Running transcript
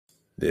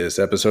This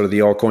episode of the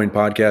Altcoin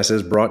Podcast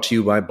is brought to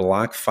you by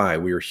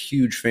BlockFi. We are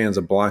huge fans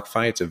of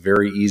BlockFi. It's a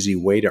very easy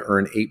way to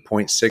earn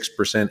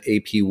 8.6%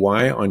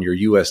 APY on your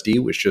USD,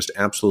 which just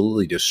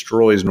absolutely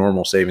destroys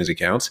normal savings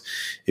accounts.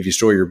 If you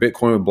store your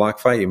Bitcoin with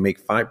BlockFi, you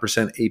make 5%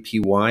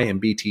 APY in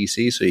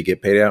BTC, so you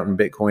get paid out in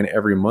Bitcoin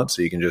every month,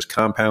 so you can just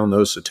compound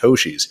those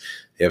Satoshis.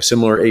 They have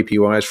similar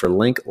APYs for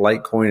Link,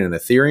 Litecoin, and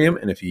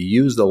Ethereum. And if you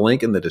use the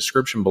link in the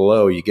description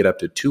below, you get up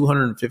to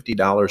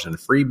 $250 in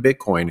free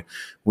Bitcoin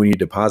when you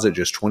deposit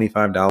just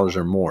 $25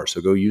 or more.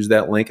 So go use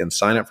that link and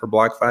sign up for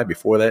BlockFi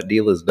before that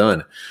deal is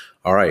done.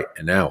 All right,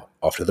 and now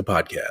off to the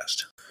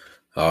podcast.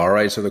 All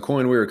right, so the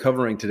coin we are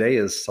covering today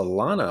is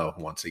Solana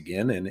once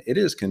again, and it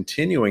is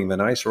continuing the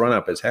nice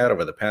run-up it's had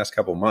over the past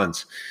couple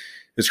months.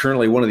 It's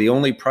currently one of the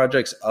only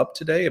projects up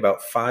today,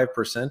 about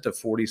 5% to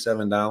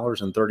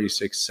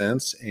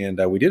 $47.36.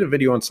 And we did a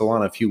video on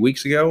Solana a few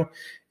weeks ago,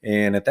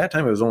 and at that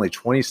time it was only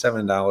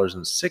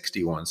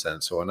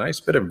 $27.61. So a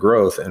nice bit of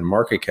growth in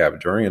market cap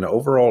during an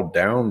overall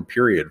down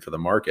period for the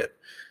market.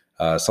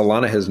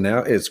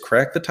 Solana it's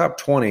cracked the top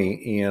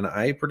 20, and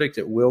I predict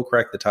it will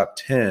crack the top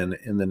 10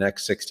 in the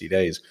next 60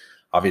 days.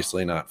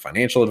 Obviously not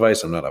financial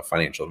advice. I'm not a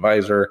financial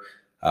advisor.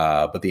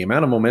 But the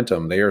amount of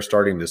momentum they are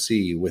starting to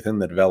see within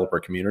the developer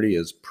community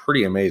is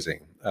pretty amazing.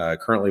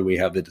 Currently, we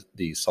have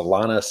the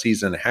Solana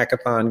season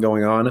hackathon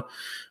going on,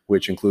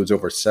 which includes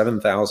over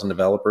 7,000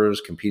 developers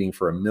competing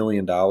for $1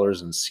 million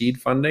in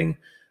seed funding.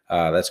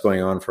 That's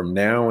going on from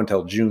now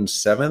until June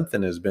 7th,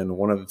 and has been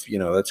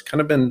that's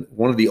kind of been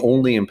one of the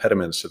only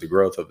impediments to the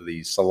growth of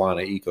the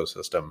Solana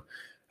ecosystem.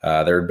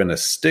 There had been a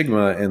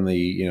stigma in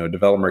the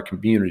developer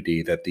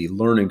community that the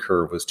learning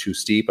curve was too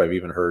steep. I've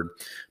even heard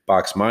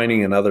Box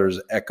Mining and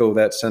others echo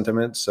that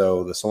sentiment.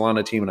 So the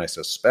Solana team, and I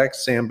suspect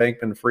Sam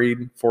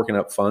Bankman-Fried, forking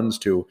up funds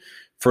to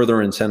further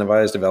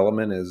incentivize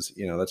development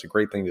that's a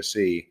great thing to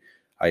see.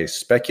 I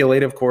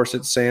speculate, of course,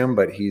 it's Sam,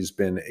 but he's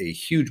been a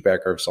huge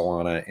backer of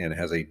Solana and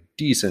has a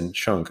decent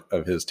chunk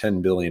of his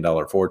 $10 billion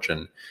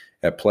fortune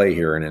at play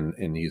here.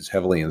 And he's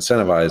heavily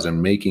incentivized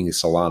in making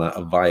Solana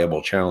a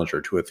viable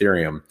challenger to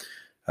Ethereum.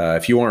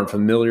 If you aren't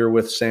familiar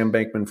with Sam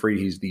Bankman-Fried,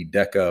 he's the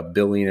Deca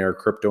billionaire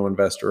crypto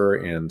investor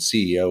and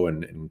CEO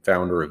and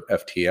founder of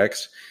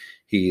FTX.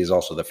 He is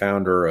also the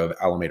founder of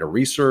Alameda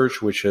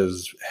Research, which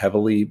has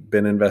heavily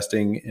been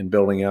investing in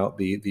building out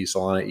the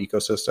Solana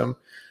ecosystem.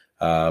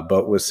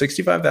 But with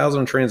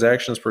 65,000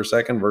 transactions per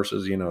second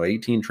versus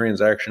 18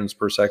 transactions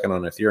per second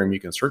on Ethereum,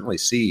 you can certainly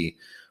see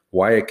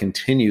why it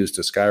continues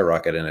to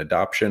skyrocket in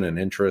adoption and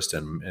interest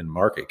and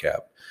market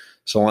cap.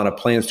 Solana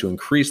plans to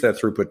increase that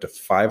throughput to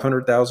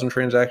 500,000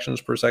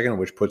 transactions per second,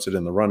 which puts it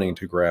in the running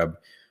to grab,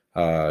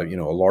 a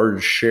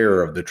large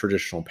share of the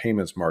traditional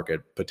payments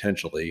market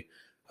potentially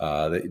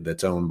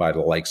that's owned by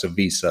the likes of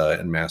Visa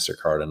and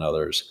MasterCard and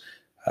others.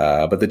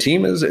 But the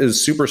team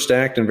is super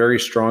stacked and very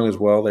strong as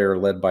well. They are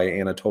led by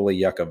Anatoly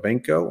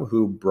Yakovenko,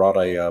 who brought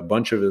a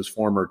bunch of his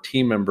former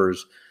team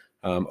members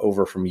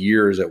over from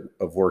years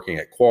of working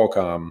at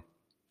Qualcomm.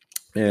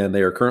 And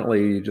they are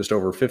currently just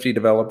over 50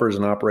 developers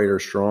and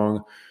operators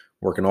strong,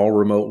 working all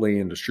remotely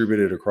and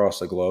distributed across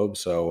the globe.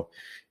 So,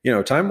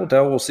 time will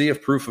tell. We'll see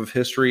if proof of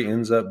history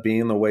ends up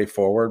being the way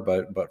forward.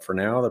 But for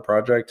now, the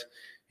project,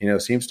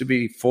 seems to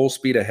be full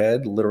speed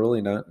ahead.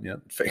 Literally, not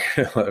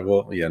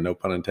well, yeah, no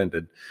pun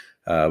intended.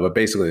 But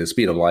basically, the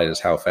speed of light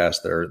is how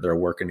fast they're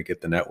working to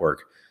get the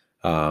network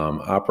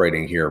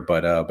operating here.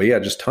 But yeah,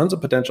 just tons of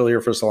potential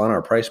here for Solana.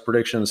 Our price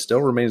prediction still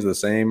remains the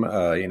same.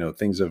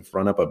 Things have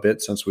run up a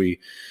bit since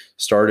we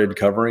started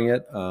covering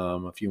it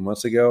a few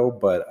months ago,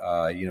 but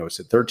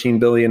it's at $13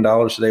 billion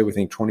today. We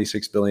think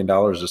 $26 billion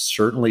is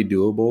certainly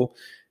doable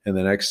in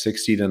the next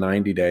 60 to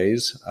 90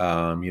 days.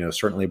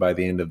 Certainly by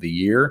the end of the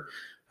year.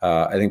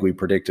 I think we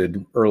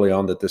predicted early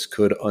on that this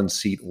could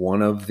unseat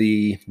one of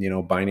the,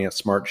 Binance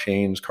Smart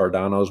Chains.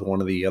 Cardano's one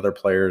of the other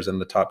players in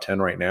the top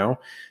 10 right now.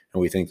 And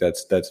we think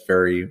that's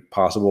very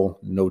possible.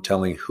 No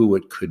telling who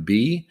it could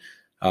be.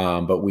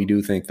 But we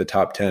do think the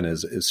top 10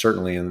 is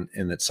certainly in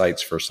its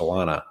sights for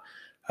Solana.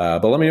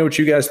 But let me know what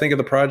you guys think of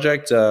the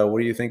project. What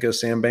do you think of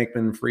Sam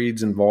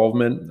Bankman-Fried's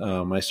involvement?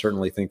 I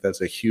certainly think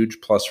that's a huge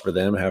plus for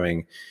them,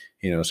 having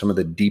some of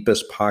the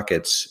deepest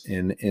pockets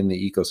in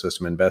the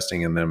ecosystem,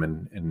 investing in them,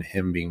 and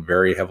him being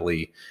very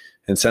heavily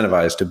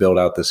incentivized to build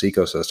out this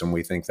ecosystem.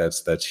 We think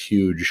that's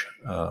huge.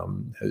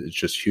 It's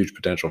just huge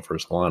potential for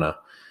Solana.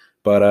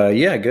 But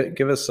yeah,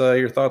 give us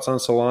your thoughts on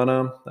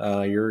Solana,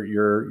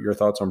 your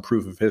thoughts on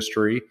proof of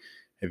history,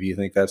 if you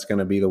think that's going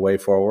to be the way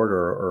forward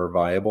or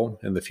viable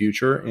in the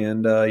future.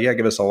 And yeah,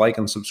 give us a like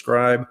and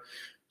subscribe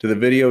to the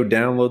video,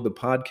 download the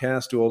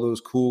podcast, do all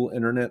those cool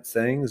internet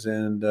things.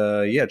 And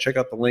yeah, check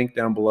out the link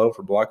down below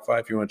for BlockFi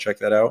if you want to check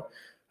that out.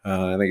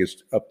 I think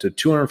it's up to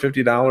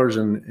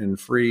 $250 in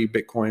free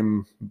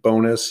Bitcoin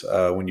bonus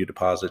when you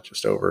deposit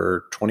just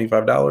over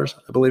 $25,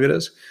 I believe it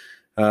is.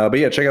 But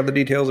yeah, check out the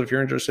details if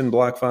you're interested in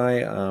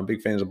BlockFi.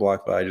 Big fans of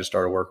BlockFi. I just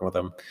started working with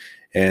them.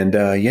 And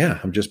yeah,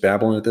 I'm just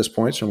babbling at this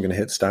point, so I'm going to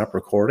hit stop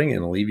recording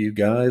and leave you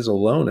guys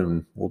alone.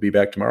 And we'll be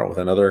back tomorrow with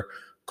another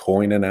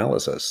coin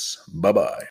analysis. Bye-bye.